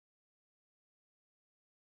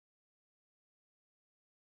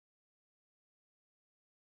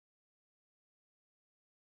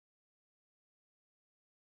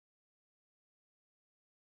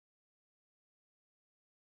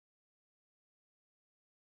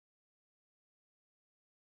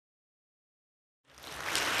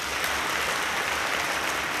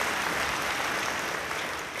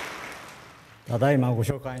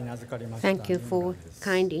Thank you for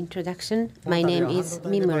kind introduction. My name is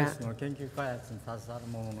Mimura.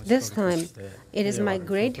 This time, it is my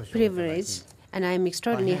great privilege, and I am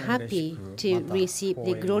extraordinarily happy to receive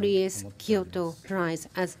the glorious Kyoto Prize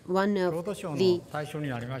as one of the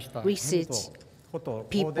research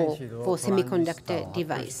people for semiconductor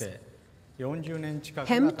device.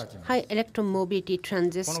 HEMT, high electron mobility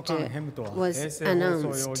transistor, was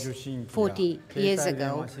announced 40 years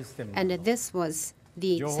ago, and this was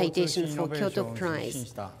the citation for Kyoto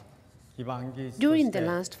Prize. During the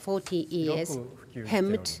last 40 years,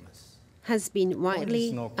 HEMT has been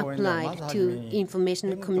widely applied to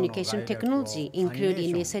information communication technology,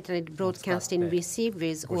 including the satellite broadcasting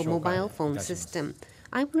receivers or mobile phone system.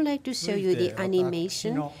 I would like to show you the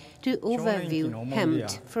animation to overview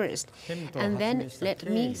HEMT first, and then let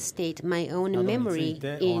me state my own memory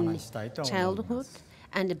in childhood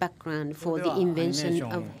and the background for the invention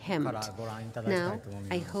of HEMT. Now,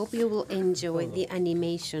 I hope you will enjoy the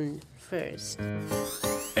animation first.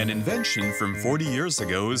 An invention from 40 years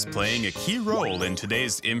ago is playing a key role in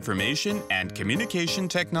today's information and communication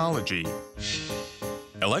technology.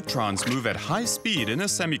 Electrons move at high speed in a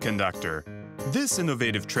semiconductor. This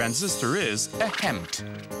innovative transistor is a HEMT.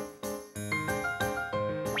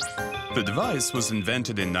 The device was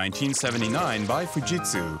invented in 1979 by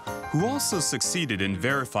Fujitsu, who also succeeded in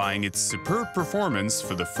verifying its superb performance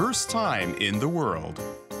for the first time in the world.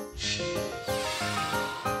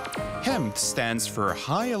 HEMT stands for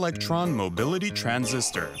High Electron Mobility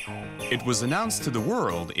Transistor. It was announced to the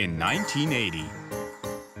world in 1980.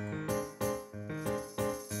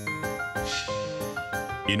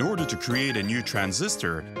 In order to create a new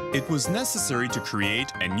transistor, it was necessary to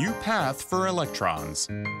create a new path for electrons.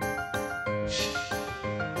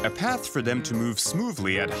 A path for them to move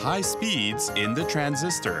smoothly at high speeds in the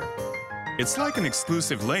transistor. It's like an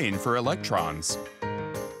exclusive lane for electrons.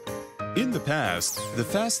 In the past, the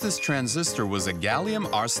fastest transistor was a gallium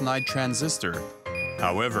arsenide transistor.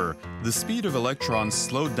 However, the speed of electrons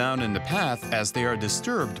slowed down in the path as they are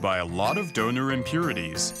disturbed by a lot of donor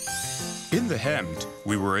impurities. In the HEMT,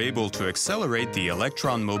 we were able to accelerate the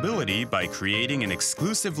electron mobility by creating an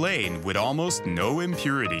exclusive lane with almost no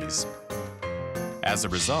impurities. As a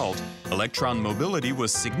result, electron mobility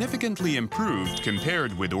was significantly improved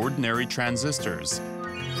compared with ordinary transistors.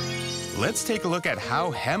 Let's take a look at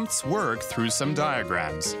how HEMTs work through some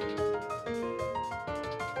diagrams.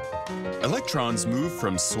 Electrons move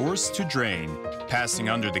from source to drain, passing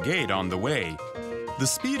under the gate on the way. The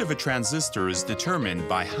speed of a transistor is determined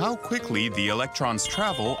by how quickly the electrons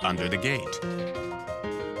travel under the gate.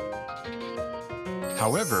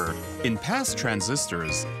 However, in past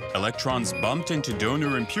transistors, electrons bumped into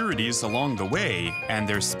donor impurities along the way and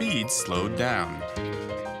their speed slowed down.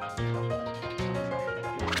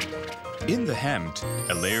 In the HEMT,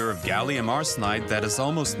 a layer of gallium arsenide that has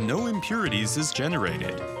almost no impurities is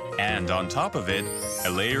generated. And on top of it, a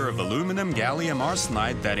layer of aluminum gallium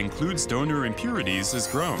arsenide that includes donor impurities is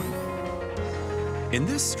grown. In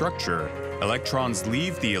this structure, electrons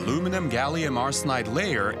leave the aluminum gallium arsenide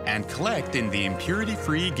layer and collect in the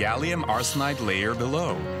impurity-free gallium arsenide layer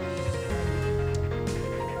below.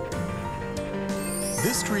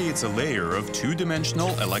 This creates a layer of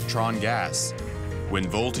two-dimensional electron gas. When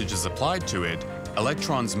voltage is applied to it,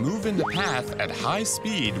 electrons move in the path at high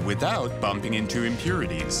speed without bumping into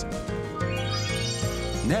impurities.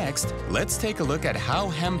 Next, let's take a look at how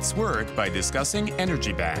HEMTs work by discussing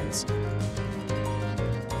energy bands.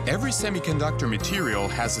 Every semiconductor material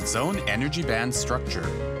has its own energy band structure.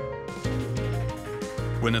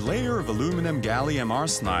 When a layer of aluminum gallium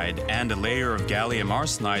arsenide and a layer of gallium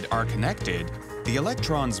arsenide are connected, the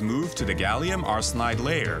electrons move to the gallium arsenide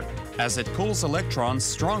layer, as it pulls electrons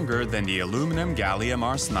stronger than the aluminum gallium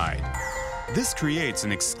arsenide. This creates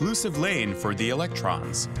an exclusive lane for the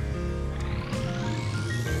electrons.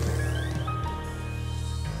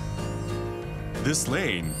 This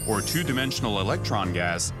lane, or two-dimensional electron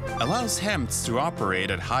gas, allows HEMTs to operate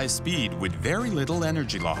at high speed with very little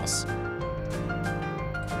energy loss.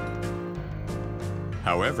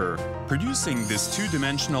 However, producing this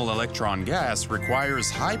two-dimensional electron gas requires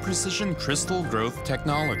high-precision crystal growth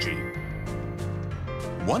technology.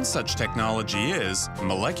 One such technology is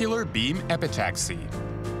molecular beam epitaxy.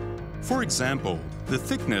 For example, the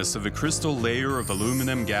thickness of a crystal layer of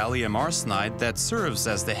aluminum gallium arsenide that serves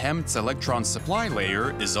as the HEMT's electron supply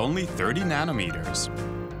layer is only 30 nanometers.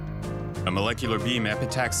 A molecular beam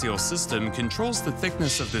epitaxial system controls the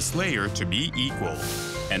thickness of this layer to be equal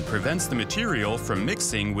and prevents the material from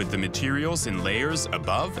mixing with the materials in layers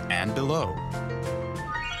above and below.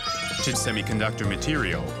 To semiconductor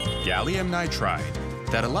material, gallium nitride.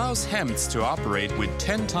 that allows HEMTs to operate with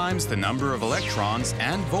 10 times the number of electrons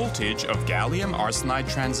and voltage of gallium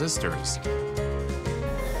arsenide transistors.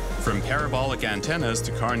 From parabolic antennas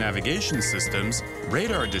to car navigation systems,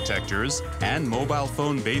 radar detectors, and mobile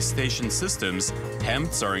phone base station systems,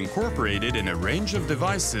 HEMTs are incorporated in a range of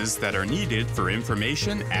devices that are needed for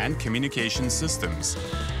information and communication systems.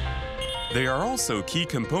 They are also key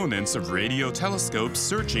components of radio telescopes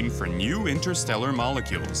searching for new interstellar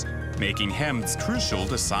molecules, making HEMTs crucial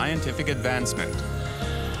to scientific advancement.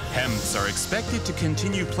 HEMTs are expected to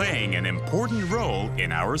continue playing an important role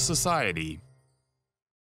in our society.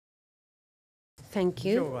 Thank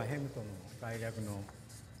you.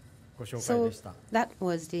 So that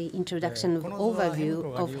was the introduction of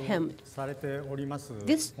overview of HEMT.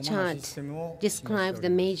 This chart describes the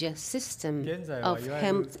major system of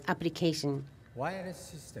HEMT application.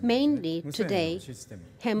 Mainly today,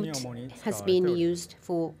 HEMT has been used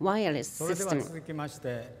for wireless system.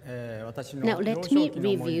 Now let me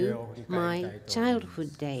review my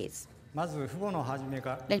childhood days.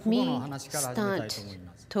 Let me start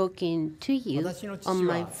talking to you on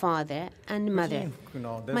my father and mother.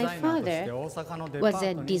 My father was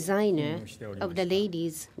a designer of the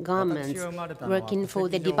ladies' garments working for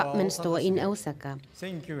the department store in Osaka.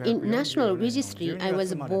 In National Registry, I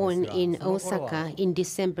was born in Osaka in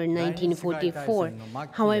December 1944.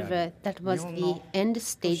 However, that was the end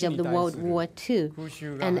stage of the World War II.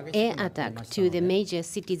 An air attack to the major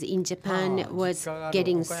cities in Japan was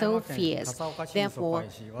getting so fierce. Therefore,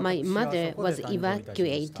 my mother was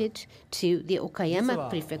evacuated to the Okayama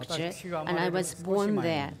prefecture, and I was born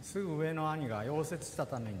there.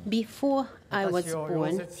 Before I was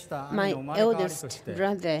born, my eldest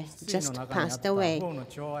brother just passed away.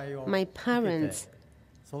 My parents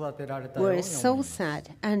were so sad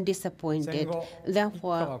and disappointed.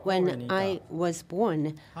 Therefore, when I was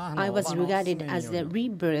born, I was regarded as the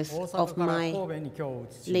rebirth of my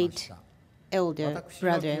late elder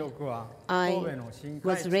brother. I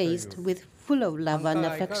was raised with full of love and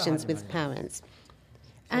affections with parents.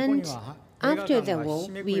 And after the war,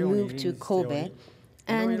 we moved to Kobe,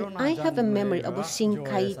 and I have a memory of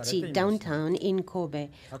Shinkaichi downtown in Kobe.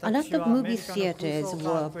 A lot of movie theaters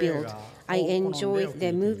were built. I enjoyed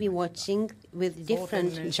the movie watching with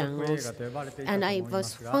different genres, and I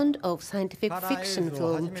was fond of scientific fiction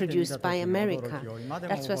film produced by America.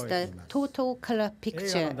 That was the total color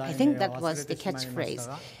picture. I think that was the catchphrase.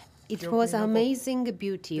 It was amazing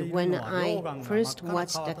beauty when I first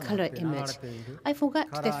watched the color image. I forgot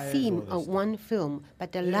the theme of one film,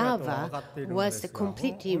 but the lava was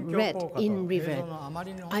completely red in river.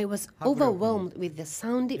 I was overwhelmed with the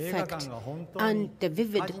sound effect and the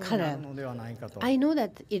vivid color. I know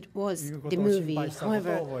that it was the movie.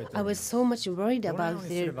 However, I was so much worried about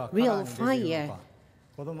the real fire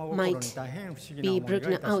might be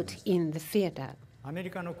broken out in the theater.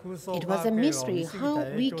 It was a mystery how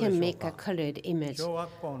we can make a colored image.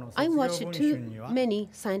 I watched too many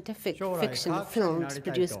scientific fiction films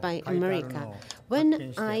produced by America.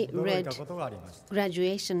 When I read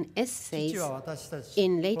graduation essays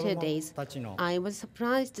in later days, I was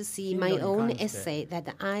surprised to see my own essay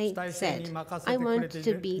that I said, I want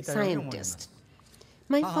to be a scientist.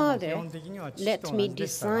 My father let me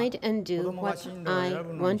decide and do what I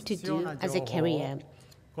want to do as a career.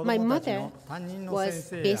 My mother was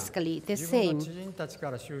basically the same.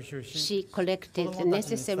 She collected the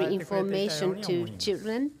necessary information to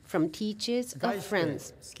children from teachers or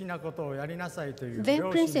friends. Their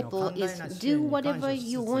principle is do whatever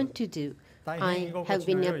you want to do. I have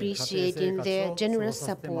been appreciating their generous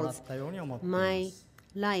support. My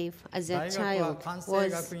life as a child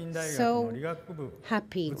was so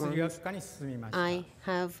happy once. I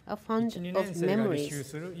have a fond of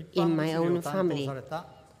memories in my own family.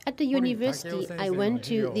 At the university, I went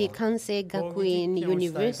to the Kansei Gakuin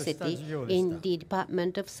University in the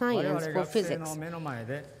Department of Science for Physics.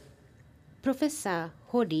 Professor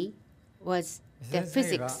Hori was the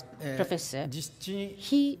physics professor.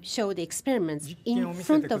 He showed experiments in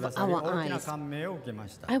front of our eyes.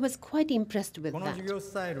 I was quite impressed with that.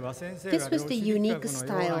 This was the unique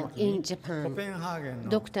style in Japan.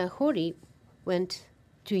 Dr. Hori went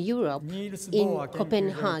to Europe in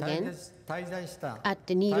Copenhagen at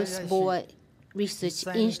the Niels Bohr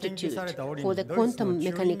Research Institute for the quantum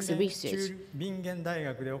mechanics research.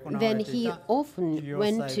 Then he often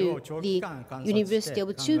went to the University of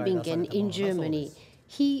Tübingen in Germany.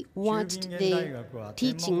 He watched the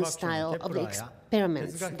teaching style of the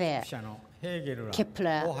experiments there.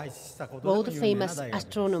 Kepler, world-famous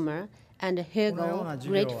astronomer, and Hegel,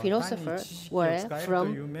 great philosopher, were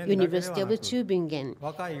from University of Tübingen.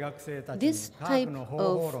 This type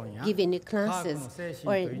of giving classes,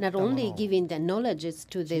 or not only giving the knowledges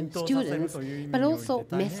to the students, but also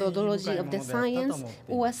methodology of the science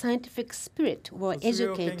or scientific spirit were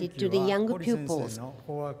educated to the young pupils.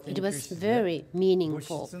 It was very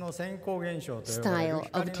meaningful style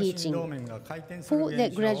of teaching. For the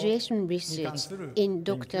graduation research in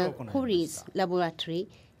Dr. Hori's laboratory,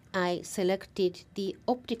 I selected the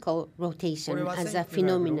optical rotation as a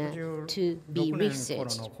phenomena to be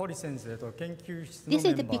researched. This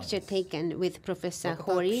is the picture taken with Professor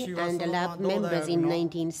Hori and the lab members in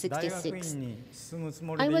 1966.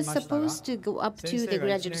 I was supposed to go up to the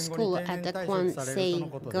graduate school at the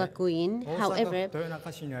Kwansei Gakuin. However,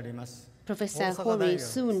 Professor Hori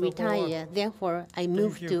soon retired. Therefore, I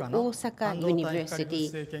moved to Osaka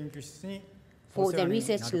University for the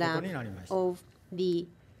research lab of the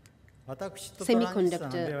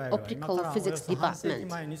Semiconductor Optical Physics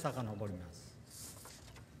Department.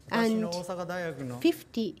 And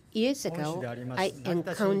 50 years ago, I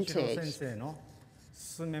encountered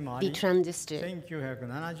the transistor.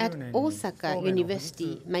 At Osaka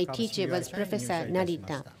University, my teacher was Professor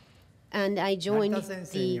Narita, and I joined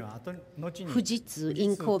the Fujitsu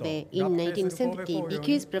in Kobe in 1970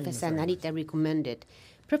 because Professor Narita recommended.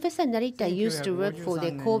 Professor Narita used to work for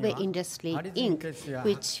the Kobe Industry Inc.,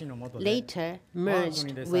 which later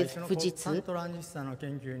merged with Fujitsu.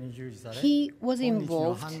 He was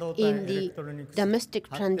involved in the domestic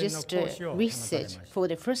transistor research for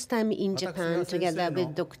the first time in Japan together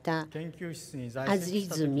with Dr.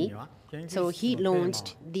 Azizumi. So he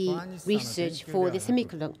launched the research for the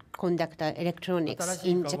semiconductor electronics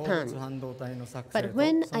in Japan. But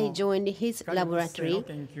when I joined his laboratory,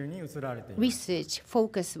 research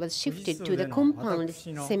focus was shifted to the compound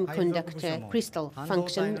semiconductor crystal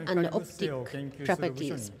function and optic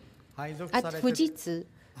properties. At Fujitsu,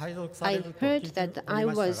 I heard that I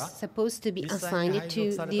was supposed to be assigned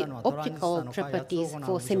to the optical properties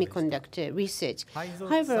for semiconductor research.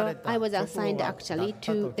 However, I was assigned actually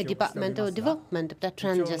to the departmental development of the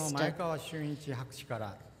transistor.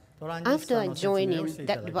 After joining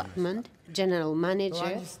that department, General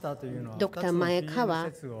Manager Dr.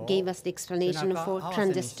 Maekawa gave us the explanation for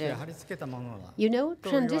transistor. You know,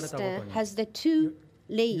 transistor has the two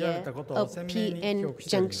layers of PN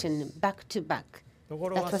junction back to back.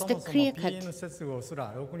 That was the clear-cut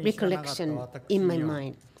recollection in my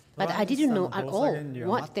mind. But I didn't know at all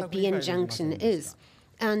what the PN junction is.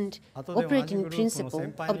 And operating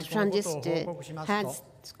principle of the transistor has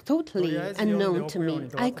totally unknown to me.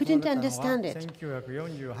 I couldn't understand it.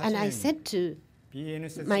 And I said to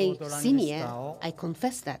my senior, I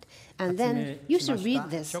confessed that. And then you should read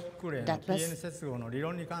this. That was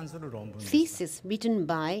thesis written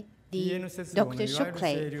by the Dr.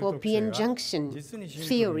 Shockley for PN junction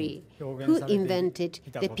theory, who invented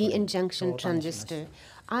the PN junction transistor.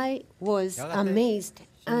 I was amazed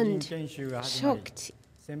and shocked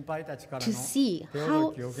to see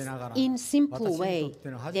how, in simple way,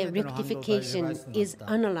 the rectification is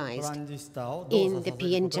analyzed in the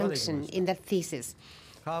PN junction in the thesis.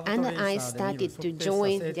 And I started to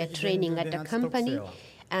join the training at the company,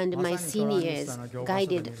 and my seniors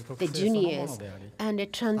guided the juniors, and the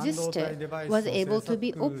transistor was able to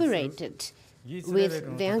be operated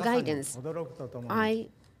with their guidance. I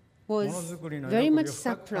was very much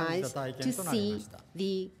surprised to see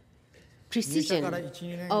the precision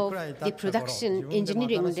of the production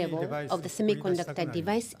engineering level of the semiconductor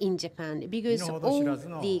device in Japan, because all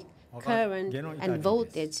the current and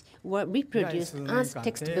voltage were reproduced as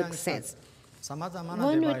textbook says.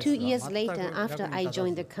 1 or 2 years later, after I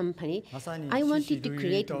joined the company, I wanted to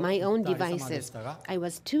create my own devices. I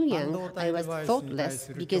was too young, I was thoughtless,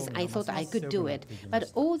 because I thought I could do it.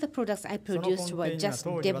 But all the products I produced were just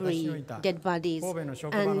debris, dead bodies,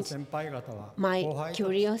 and my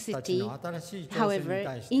curiosity,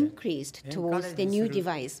 however, increased towards the new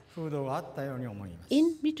device.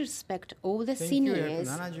 In retrospect, all the seniors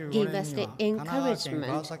gave us the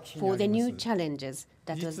encouragement for the new challenges.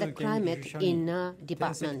 That was the climate in our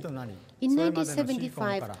department. In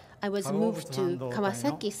 1975, I was moved to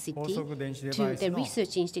Kawasaki City to the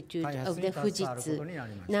Research Institute of the Fujitsu.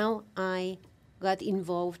 Now I got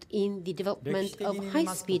involved in the development of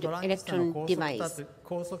high-speed electron device.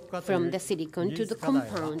 From the silicon to the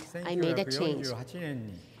compound, I made a change.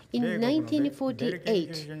 In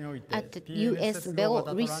 1948, at the U.S. Bell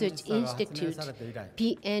Research Institute,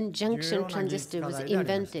 PN junction transistor was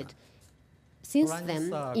invented. Since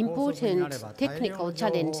then, important technical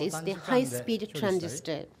challenge is the high-speed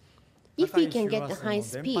transistor. If we can get the high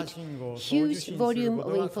speed, huge volume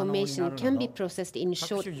of information can be processed in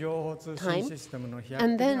short time,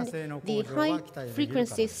 and then the high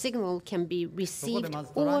frequency signal can be received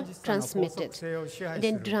or transmitted.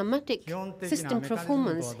 Then dramatic system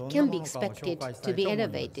performance can be expected to be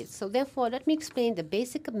elevated. So therefore, let me explain the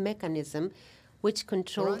basic mechanism which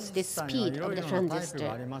controls the speed of the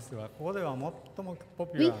transistor.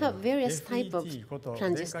 We have various types of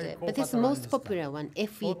transistor, but this is the most popular one,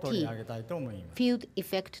 FET, field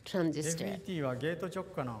effect transistor.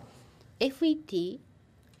 FET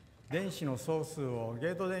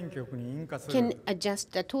can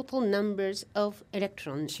adjust the total numbers of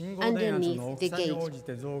electrons underneath the gate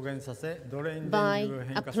by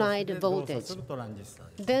applied voltage.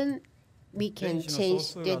 Then we can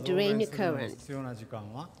change the drain current.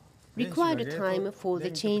 Required time for the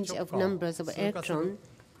change of numbers of electrons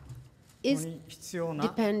is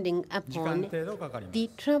depending upon the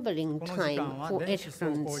traveling time for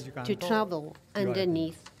electrons to travel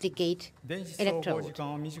underneath the gate electrode.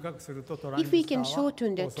 If we can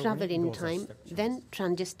shorten the traveling time, then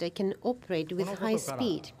transistor can operate with high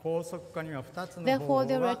speed. Therefore,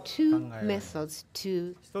 there are two methods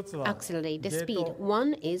to accelerate the speed.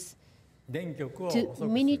 One is to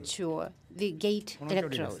miniature the gate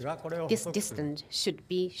electrode. This distance should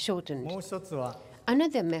be shortened.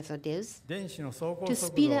 Another method is to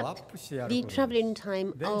speed up the traveling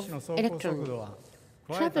time of electron.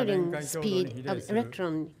 Traveling speed of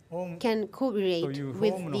electron can correlate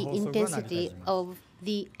with the intensity of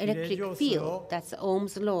the electric field. That's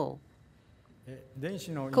Ohm's law.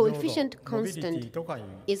 Coefficient constant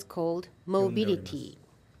is called mobility.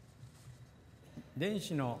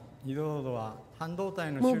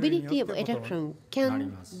 Mobility of electron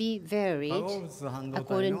can be varied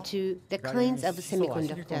according to the kinds of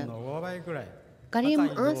semiconductor. Gallium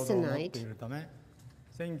arsenide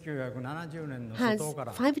has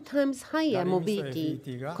 5 times higher mobility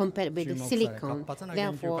compared with silicon.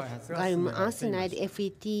 Therefore, gallium arsenide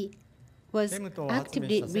FET was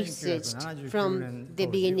actively researched from the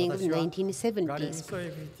beginning of the 1970s.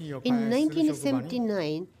 In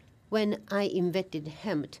 1979, when I invented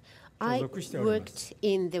HEMT, I worked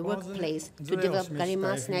in the workplace to develop gallium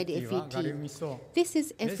arsenide FET. This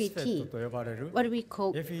is FET, what we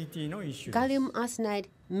call gallium arsenide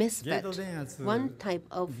MESFET, one type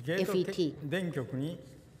of FET.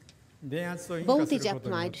 Voltage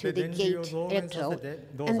applied to the gate electrode,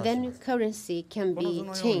 and then currency can be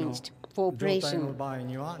changed for operation.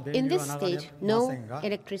 In this state, no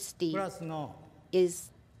electricity is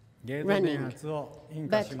running.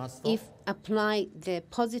 But if apply the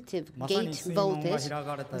positive gate voltage,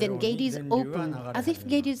 then gate is open. As if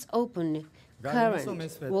gate is open,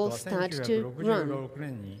 current will start to run.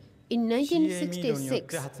 In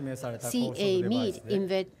 1966, C.A. Mead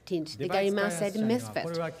invented the gallium arsenide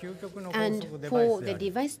MESFET. And for the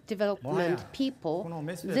device development people,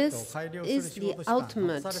 this is the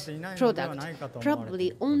ultimate product.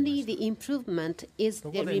 Probably only the improvement is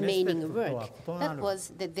the remaining work. That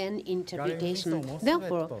was the then interpretation.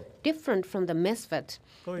 Therefore, different from the MESFET,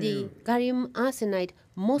 the gallium arsenide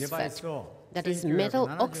MOSFET, that is metal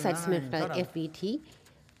oxide semiconductor FET,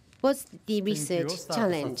 was the research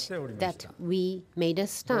challenge that we made a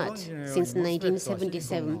start since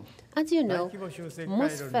 1977. As you know,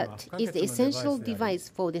 MOSFET is the essential device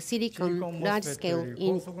for the silicon large-scale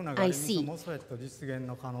in IC.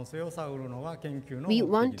 We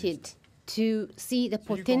wanted to see the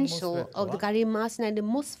potential of the gallium arsenide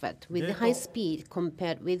MOSFET with the high speed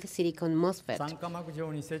compared with silicon MOSFET.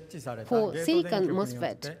 For silicon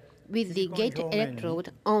MOSFET, with the gate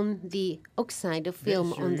electrode on the oxide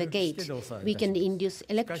film on the gate, we can induce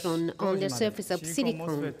electron on the surface of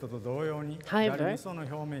silicon. However,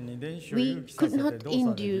 we could not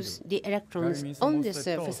induce the electrons on the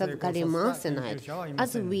surface of gallium arsenide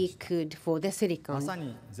as we could for the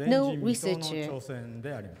silicon. No researcher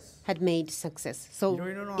had made success, so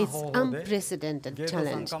it's unprecedented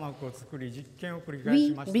challenge.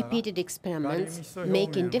 We repeated experiments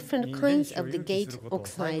making different kinds of the gate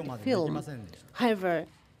oxide film. However,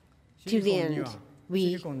 to the end,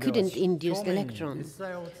 we couldn't induce the electron.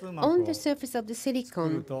 On the surface of the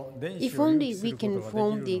silicon, if only we can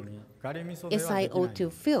form the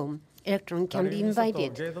SiO2 film, electron can be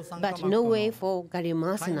invited, but no way for gallium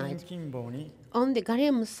arsenide. On the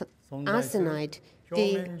gallium arsenide,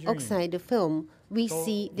 the oxide film, we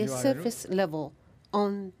see the surface level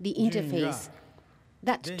on the interface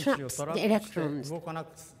that traps the electrons.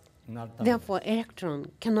 Therefore,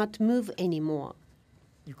 electron cannot move anymore.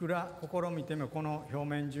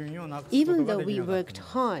 Even though we worked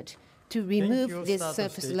hard to remove this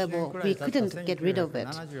surface level. We couldn't get rid of it.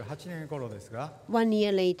 1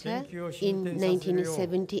 year later, in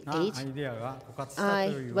 1978,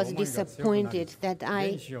 I was disappointed that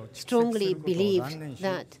I strongly believed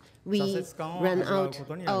that we ran out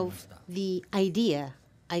of the idea.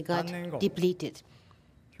 I got depleted,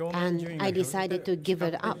 and I decided to give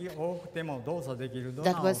it up.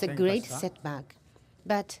 That was a great setback.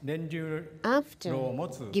 But after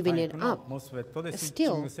giving it up,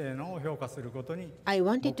 still, I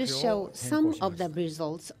wanted to show some of the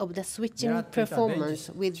results of the switching performance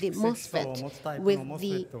with the MOSFET, with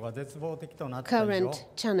the current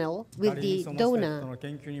channel, with the donor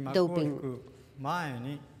doping.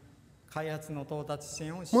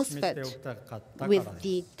 MOSFET with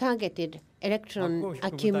the targeted electron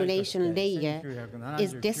accumulation layer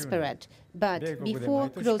is desperate, but before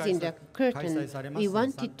closing the curtain, we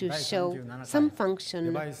wanted to show some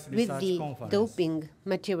function with the doping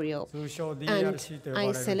material. And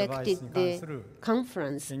I selected the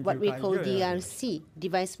conference, what we call DRC,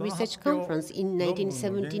 Device Research Conference, in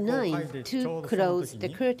 1979 to close the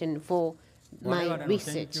curtain for my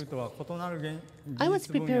research. I was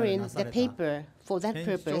preparing the paper for that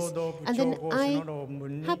purpose, and then I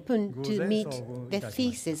happened to meet the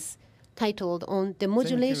thesis titled on the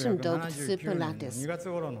modulation doped superlattice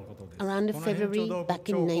around February back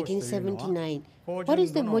in 1979. What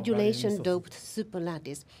is the modulation doped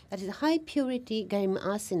superlattice? That is high purity gallium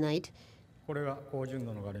arsenide.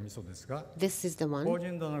 This is the one.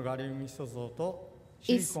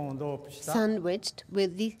 Is sandwiched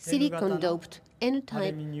with the silicon-doped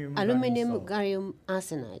N-type aluminum gallium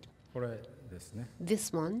arsenide.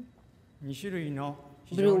 This one,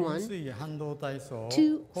 blue one,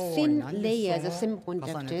 two thin layers of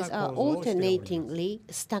semiconductors are alternatingly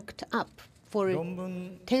stacked up for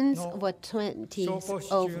tens or twenties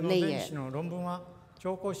of layers.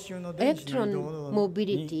 Electron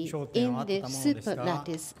mobility in the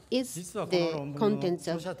superlattice is the contents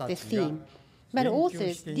of the theme. But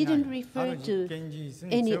authors didn't refer to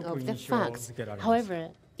any of the facts. However,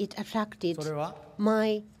 it attracted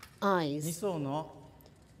my eyes.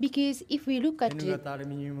 Because if we look at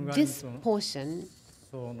this portion,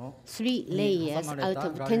 3 layers out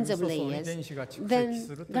of tens of layers, then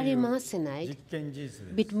gallium arsenide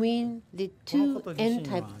between the 2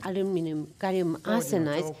 N-type aluminum gallium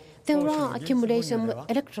arsenides, there are accumulation of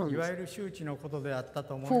electrons.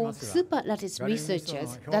 For superlattice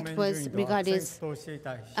researchers, that was regarded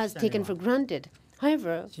as taken for granted.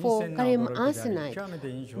 However, for gallium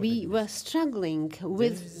arsenide, we were struggling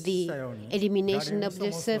with the elimination of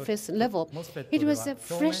the surface level. It was a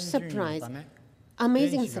fresh surprise,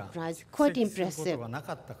 amazing surprise, quite impressive,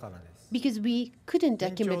 because we couldn't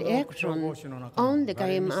accumulate electrons on the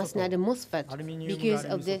gallium arsenide MOSFET because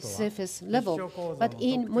of the surface level. But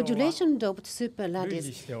in modulation doped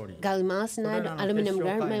superlattice, gallium arsenide, aluminum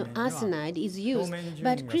gallium arsenide is used,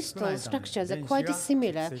 but crystal structures are quite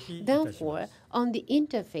similar. Therefore, on the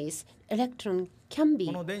interface, electron can be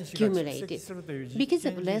accumulated because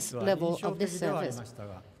of less level of the surface.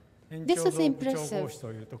 This is impressive,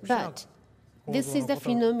 but this is the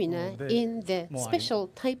phenomena in the special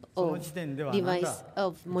type of device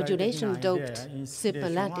of modulation doped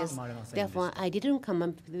superlattice. Therefore, I didn't come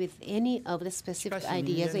up with any of the specific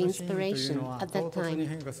ideas or inspiration at that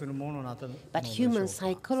time. But human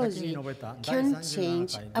psychology can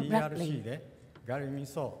change abruptly.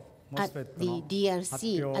 At the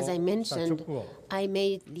DRC, as I mentioned, I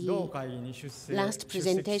made the last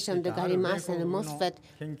presentation of the gallium arsenide MOSFET,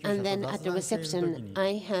 and then at the reception,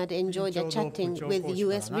 I had enjoyed the chatting with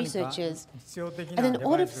US researchers. And then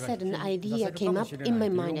all of a sudden, an idea came up in my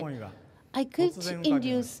mind. I could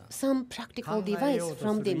induce some practical device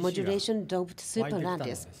from the modulation doped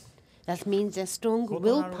superlattice. That means a strong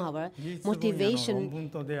willpower, motivation,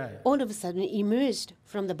 all of a sudden emerged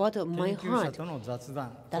from the bottom of my heart.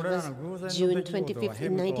 That was June 25th,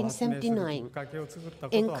 1979.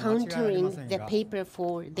 Encountering the paper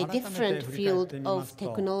for the different field of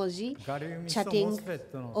technology, chatting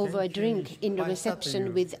over a drink in the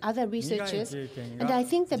reception with other researchers. And I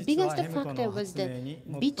think the biggest factor was the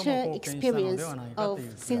bitter experience of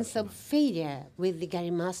sense of failure with the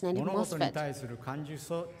gallium arsenide MOSFET.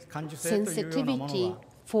 Sensitivity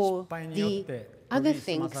for the other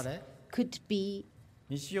things could be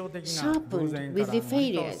sharpened with the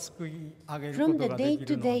failures. From the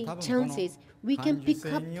day-to-day chances, we can pick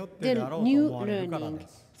up the new learning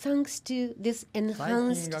thanks to this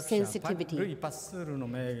enhanced sensitivity.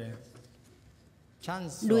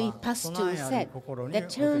 Louis Pasteur said, the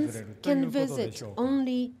chance can visit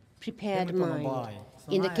only prepared mind.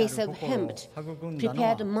 In the case of HEMT,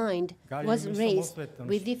 prepared mind was raised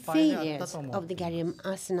with the failures of the gallium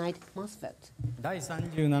arsenide MOSFET. After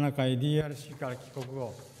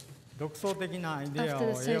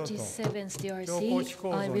the 37th DRC,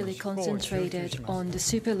 I really concentrated on the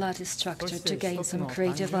superlattice structure to gain some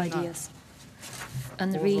creative ideas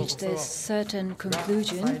and reached a certain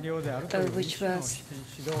conclusion, which was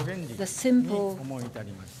the simple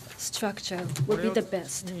structure would be the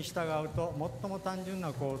best.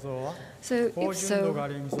 So if so,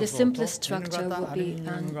 the simplest structure would be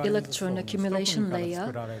an electron accumulation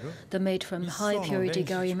layer, the made from high purity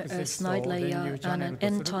gallium arsenide layer and an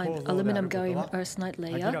n-type aluminum gallium arsenide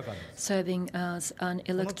layer, serving as an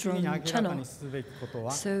electron channel.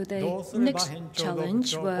 So the next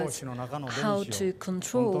challenge was how to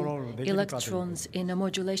control electrons in a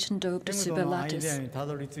modulation doped superlattice.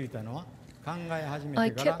 I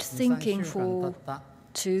kept thinking for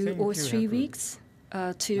 2 or 3 weeks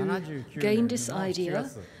to gain this idea,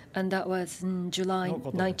 and that was in July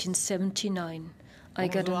 1979. I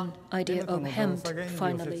got an idea of HEMT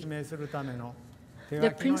finally. The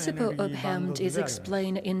principle of HEMT is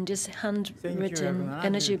explained in this handwritten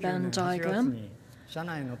energy band diagram.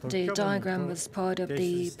 The diagram was part of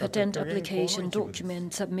the patent application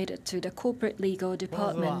document submitted to the Corporate Legal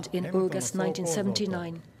Department in August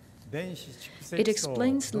 1979. It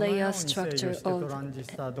explains layer structure of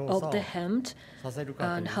the HEMT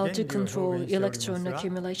and how to control electron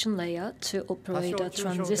accumulation layer to operate a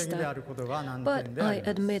transistor. But I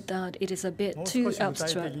admit that it is a bit too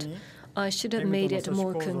abstract. I should have made it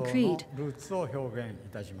more concrete.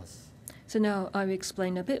 So now I will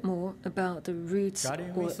explain a bit more about the roots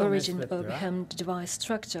or origin of HEMT device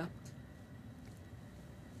structure.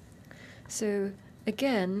 So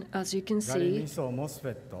again, as you can see,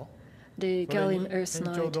 the gallium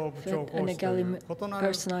arsenide FET and the gallium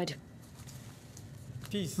arsenide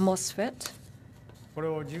MOSFET.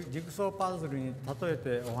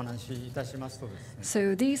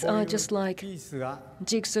 So these are just like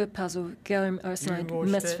jigsaw puzzle, gallium arsenide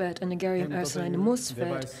MOSFET and the gallium arsenide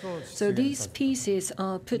MOSFET. So these pieces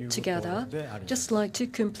are put together just like to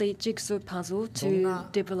complete jigsaw puzzle to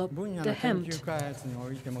develop the HEMT.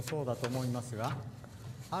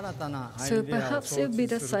 So perhaps it will be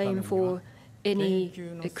the same for any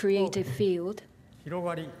creative field.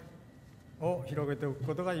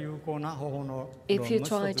 If you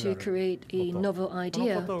try to create a novel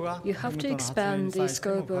idea, you have to expand the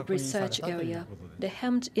scope of research area. The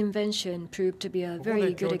HEMT invention proved to be a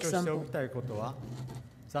very good example.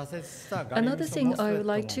 Another thing I would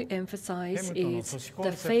like to emphasize is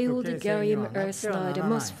the failed gallium arsenide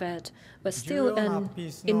MOSFET was still an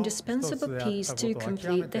indispensable piece to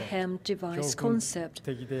complete the HEMT device concept.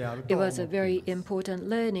 It was a very important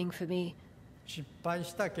learning for me.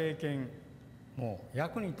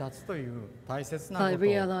 I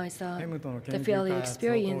realized that the failure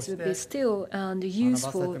experience would be still an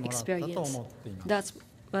useful experience. That's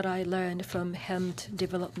what I learned from HEMT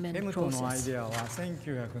development process.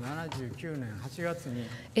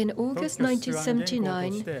 In August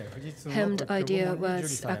 1979, HEMT idea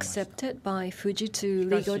was accepted by Fujitsu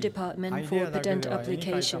Legal Department for patent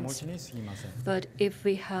applications. But if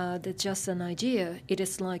we had just an idea, it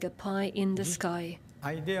is like a pie in the sky.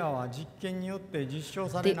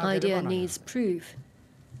 The idea needs proof.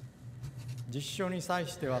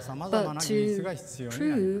 But to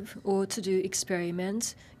prove or to do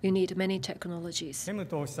experiments, you need many technologies. To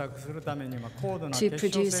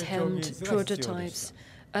produce HEMT prototypes,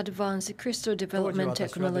 advanced crystal development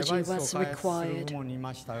technology was required.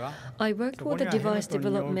 I worked for the device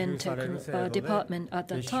development department at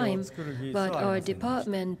that time, but our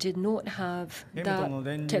department did not have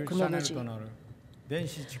that technology.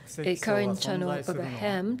 A current channel of a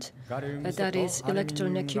HEMT, that is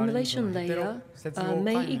electron accumulation layer,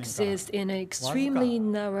 may exist in an extremely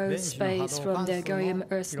narrow space from the gallium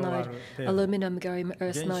arsenide, aluminum gallium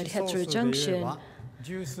arsenide heterojunction,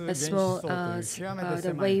 as small as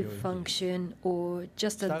the wave function or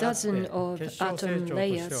just a dozen of atom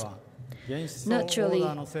layers. Naturally,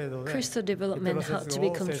 crystal development had to be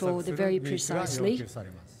controlled very precisely,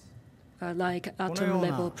 like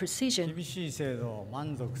atom-level precision.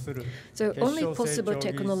 So only possible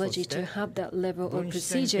technology to have that level of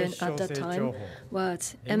precision at that time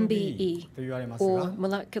was MBE, or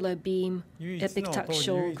molecular beam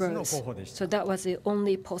epitaxial growth. So that was the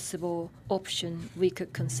only possible option we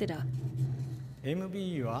could consider.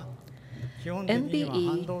 MBE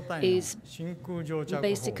is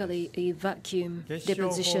basically a vacuum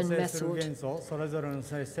deposition method.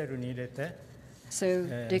 So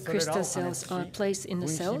the crystal cells are placed in the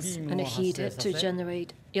cells and heated to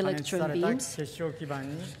generate electron beams,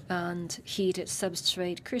 and heated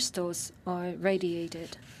substrate crystals are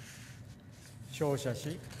radiated.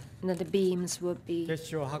 And the beams would be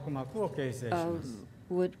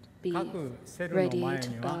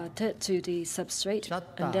radiated to the substrate,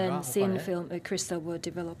 and then thin film crystal will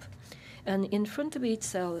develop. And in front of each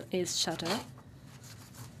cell is shutter.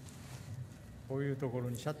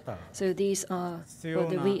 So these are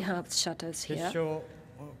we have shutters here.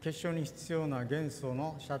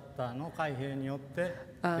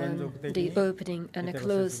 And the opening and the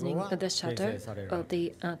closing of the shutter of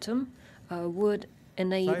the atom would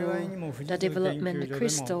enable the development of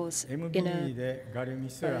crystals in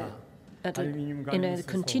a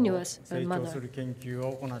continuous manner.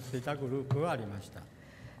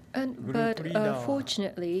 But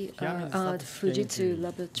fortunately, at Fujitsu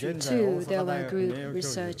Laboratory 2, there were a group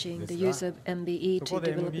researching the use of MBE to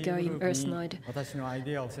develop gallium arsenide,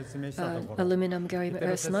 aluminum gallium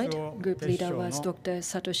arsenide. Group leader was Dr.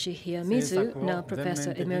 Satoshi Hiyamizu, now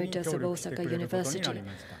Professor Emeritus of Osaka University.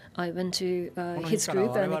 I went to his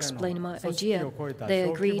group and explained my idea.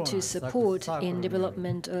 They agreed to support in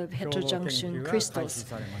development of heterojunction crystals.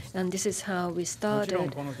 And this is how we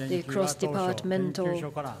started the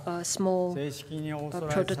cross-departmental small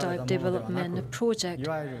prototype development project.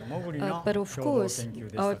 But of course,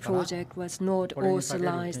 our project was not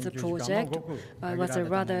authorized project. It was a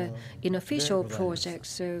rather unofficial project,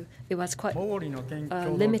 so it was quite a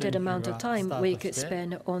limited amount of time we could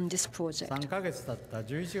spend on this project.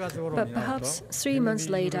 But perhaps 3 months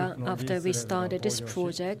later, after we started this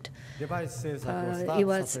project, it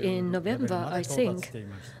was in November, I think,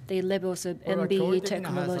 the levels of MBE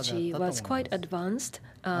technology was quite advanced,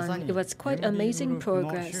 and it was quite amazing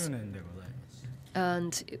progress,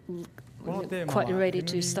 and quite ready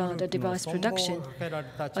to start the device production.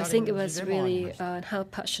 I think it was really how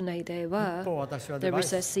passionate they were. The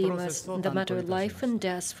research team was the matter of life and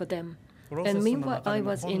death for them. And meanwhile, I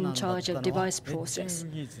was in charge of device process.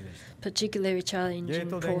 Particularly challenging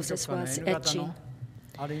process was etching.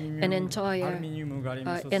 An entire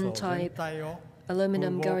N-type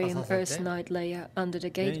aluminum gallium arsenide layer under the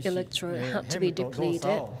gate electrode had to be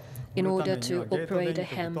depleted in order to operate a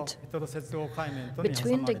HEMT.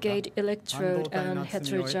 Between the gate electrode and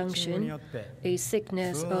heterojunction, a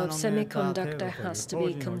thickness of semiconductor has to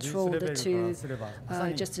be controlled to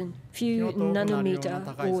just a few nanometer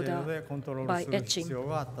order by etching.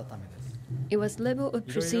 It was level of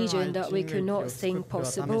precision that we could not think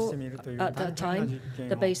possible at that time,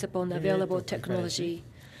 based upon available technology.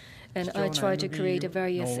 And I tried to create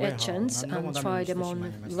various etchants and try them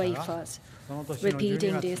on wafers.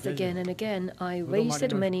 Repeating this again and again, I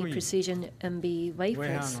wasted many precision MB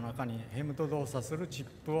wafers.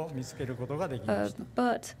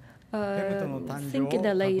 But I think in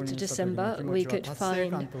the late December, we could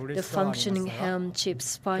find the functioning HEM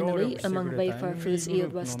chips finally among wafer whose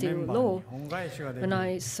yield was still low. When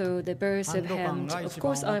I saw the birth of HEM, of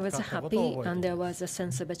course I was happy and there was a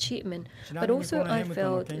sense of achievement. But also I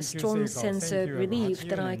felt a strong sense of relief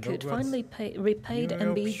that I could finally repay the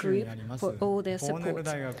MB group for all their support.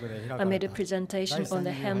 I made a presentation on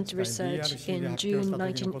the HEM research in June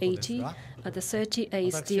 1980 at the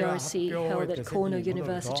 38th DRC held at Cornell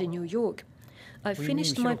University, New York. I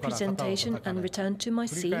finished my presentation and returned to my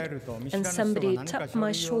seat, and somebody tapped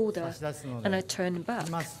my shoulder, and I turned back.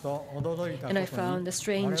 And I found a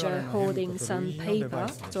stranger holding some paper,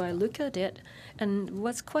 so I looked at it and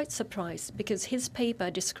was quite surprised because his paper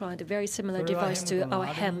described a very similar device to our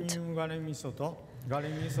HEMT.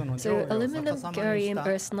 So aluminum gallium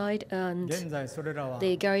arsenide and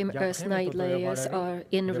the gallium arsenide layers are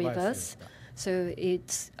in reverse. So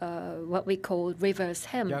it's what we call reverse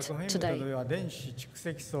HEMT today.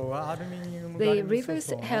 The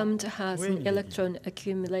reverse HEMT has an electron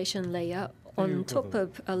accumulation layer on top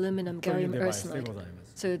of aluminum gallium arsenide.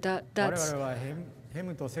 So that's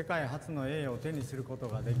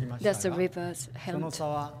a reverse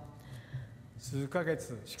HEMT.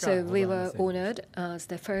 So we were honored as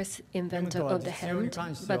the first inventor of the HEMT,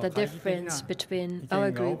 but the difference between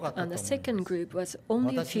our group and the second group was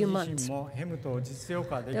only a few months.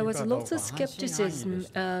 There was lots of skepticism,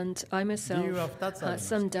 and I myself had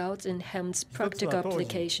some doubts in HEMT's practical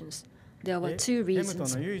applications. There were two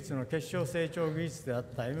reasons. For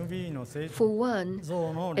one,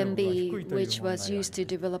 MB, which was used to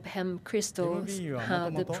develop HEM crystals,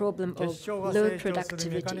 had the problem of low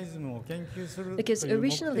productivity. Because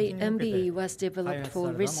originally MB was developed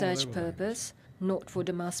for research purpose, not for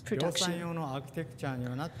the mass production.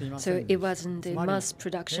 So it wasn't a mass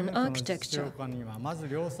production architecture.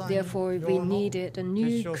 Therefore, we needed a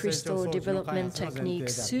new crystal development technique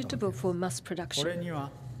suitable for mass production.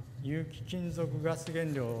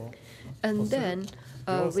 And then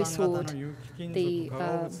we thought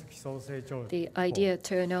the idea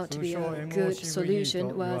turned out to be a good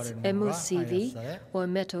solution was MOCV, or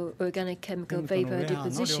metal organic chemical vapor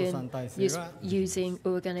deposition, using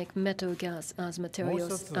organic metal gas as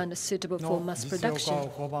materials and suitable for mass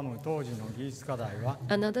production.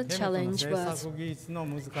 Another challenge was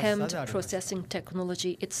hemmed processing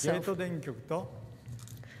technology itself.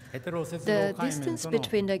 The distance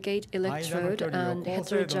between the gate electrode and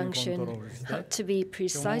heterojunction had to be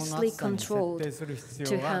precisely controlled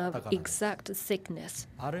to have exact thickness.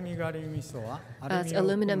 As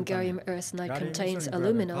aluminum gallium arsenide contains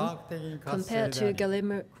aluminum, compared to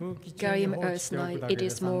gallium arsenide, it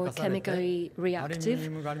is more chemically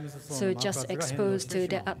reactive, so just exposed to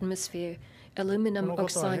the atmosphere, aluminum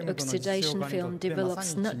oxide oxidation film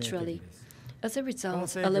develops naturally. As a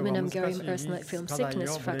result, aluminum gallium arsenide film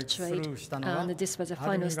thickness fluctuates, and this was a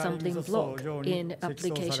final stumbling block in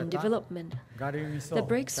application development. The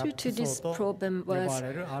breakthrough to this problem was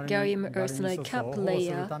gallium arsenide cap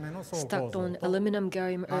layer stacked on aluminum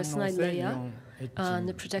gallium arsenide layer and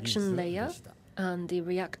the protection layer and the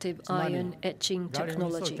reactive ion etching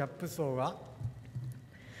technology.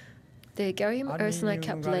 The gallium arsenide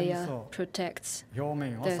cap layer protects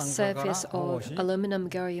the surface of aluminum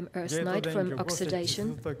gallium arsenide from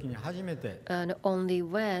oxidation, and only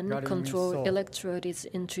when control electrode is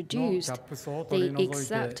introduced, the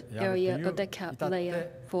exact area of the cap layer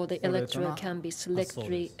for the electrode can be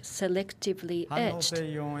selectively etched.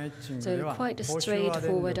 So quite a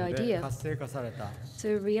straightforward idea.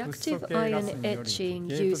 So reactive ion etching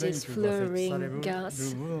uses fluorine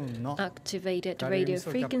gas activated radio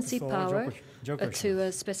frequency power to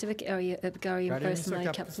a specific area of gallium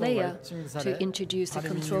arsenide cap layer to introduce a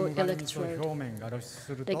control electrode.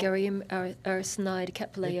 The gallium arsenide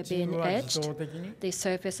cap layer being etched, the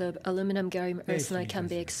surface of aluminum gallium arsenide can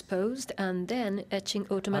be exposed, and then etching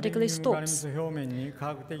automatically stops.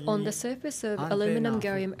 On the surface of aluminum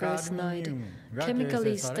gallium arsenide,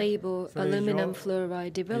 chemically stable aluminum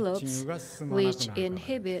fluoride develops, which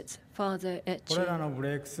inhibits further etching.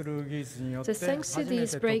 So thanks to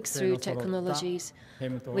these breakthrough technologies,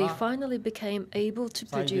 we finally became able to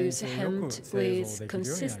produce hemmed with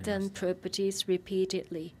consistent properties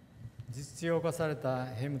repeatedly.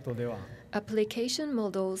 Application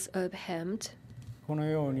models of hemmed,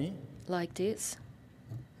 like this.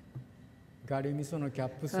 This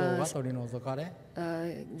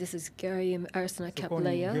is gallium arsenide cap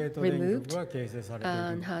layer removed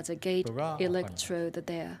and has a gate electrode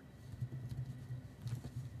there.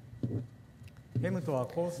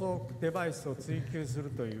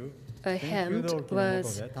 A hemmed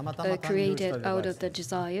was created out of the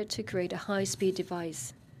desire to create a high-speed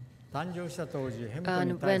device.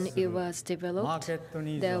 And when it was developed,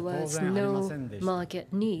 there was no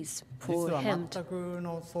market needs for hemmed.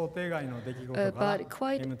 But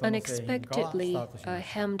quite unexpectedly,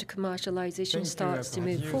 hemmed commercialization starts to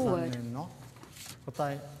move forward.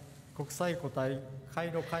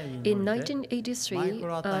 In 1983,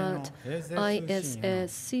 at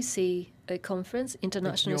ISSCC conference,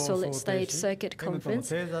 International Solid State Circuit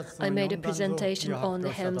Conference, I made a presentation on the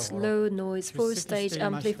hemmed's low-noise four-stage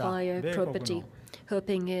amplifier property,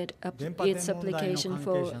 hoping its application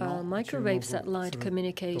for microwave satellite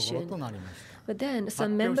communication. But then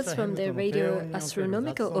some members from the Radio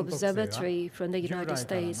Astronomical Observatory from the United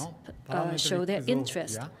States showed their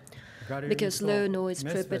interest, because low noise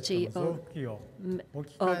property of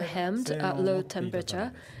hemmed at low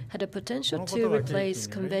temperature had a potential to replace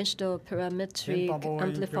conventional parametric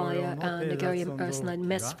amplifier and the gallium arsenide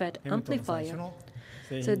MESFET amplifier.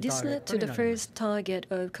 So this led to the first target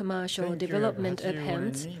of commercial development of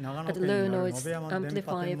hemmed at low noise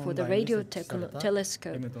amplifier for the radio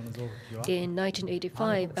telescope. In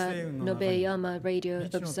 1985, at Nobeyama Radio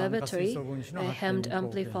Observatory, a hemmed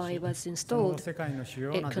amplifier was installed.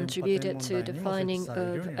 It contributed to the finding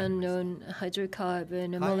of unknown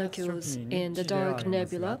hydrocarbon molecules in the dark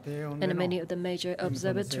nebula, and many of the major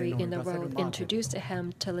observatories in the world introduced a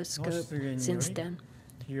hemmed telescope since then.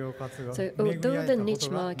 So although the niche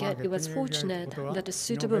market, it was fortunate that a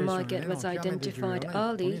suitable market was identified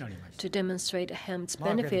early to demonstrate hemmed's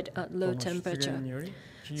benefit at low temperature.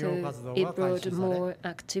 So it brought more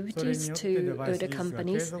activities to the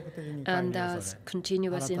companies, and as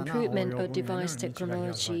continuous improvement of device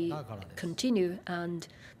technology continued and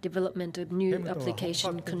development of new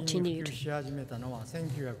application continued.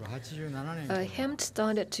 Hemp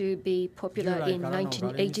started to be popular in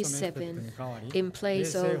 1987 in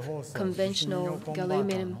place of conventional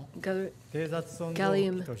gallium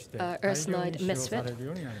arsenide MOSFET.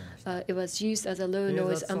 It was used as a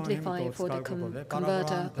low-noise amplifier for the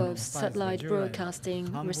converter of satellite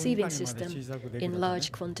broadcasting receiving system in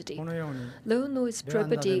large quantity. Low-noise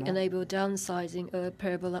property enabled downsizing a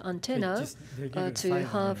parabola antenna to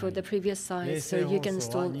half of the previous size, so you can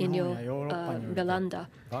install in your veranda.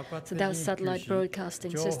 So that satellite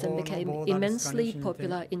broadcasting system became immensely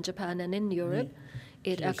popular in Japan and in Europe.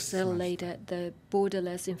 It accelerated the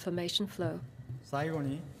borderless information flow.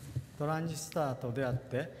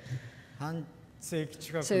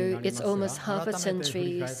 So it's almost half a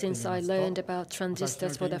century since I learned about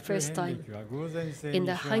transistors for the first time. In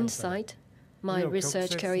the hindsight, my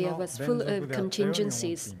research career was full of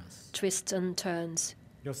contingencies, twists and turns.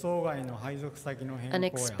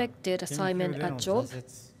 Unexpected assignment at job,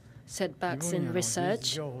 setbacks in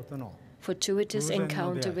research, fortuitous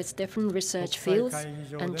encounter with different research fields,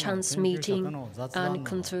 and chance meeting and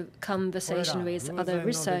conversation with other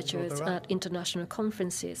researchers at international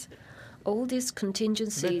conferences. All these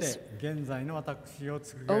contingencies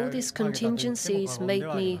made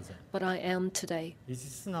me what I am today.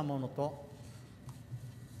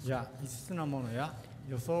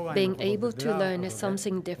 Being able to learn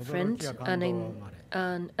something different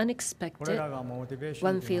and unexpected,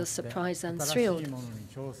 one feels surprised and thrilled,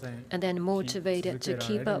 and then motivated to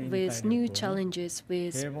keep up with new challenges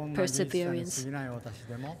with perseverance.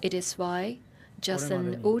 It is why just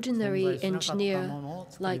an ordinary engineer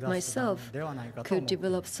like myself could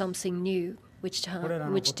develop something new which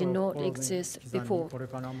did not exist before.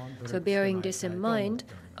 So bearing this in mind,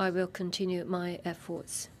 I will continue my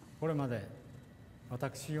efforts.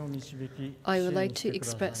 I would like to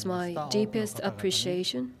express my deepest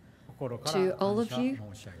appreciation to all of you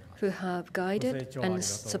who have guided and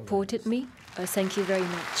supported me. Thank you very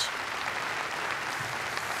much.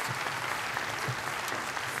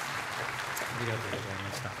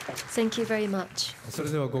 Thank you very much. それ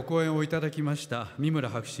ではご講演をいただきました三村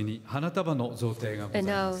博士に花束の贈呈がござい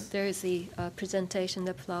ます。And now there is the presentation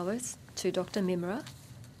of flowers to Dr. Mimura.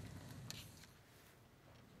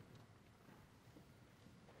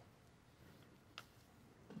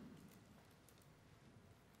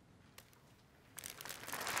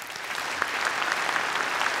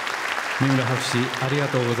 三村博士、ありが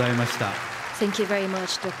とうございました。Thank you very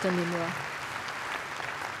much, Dr. Mimura.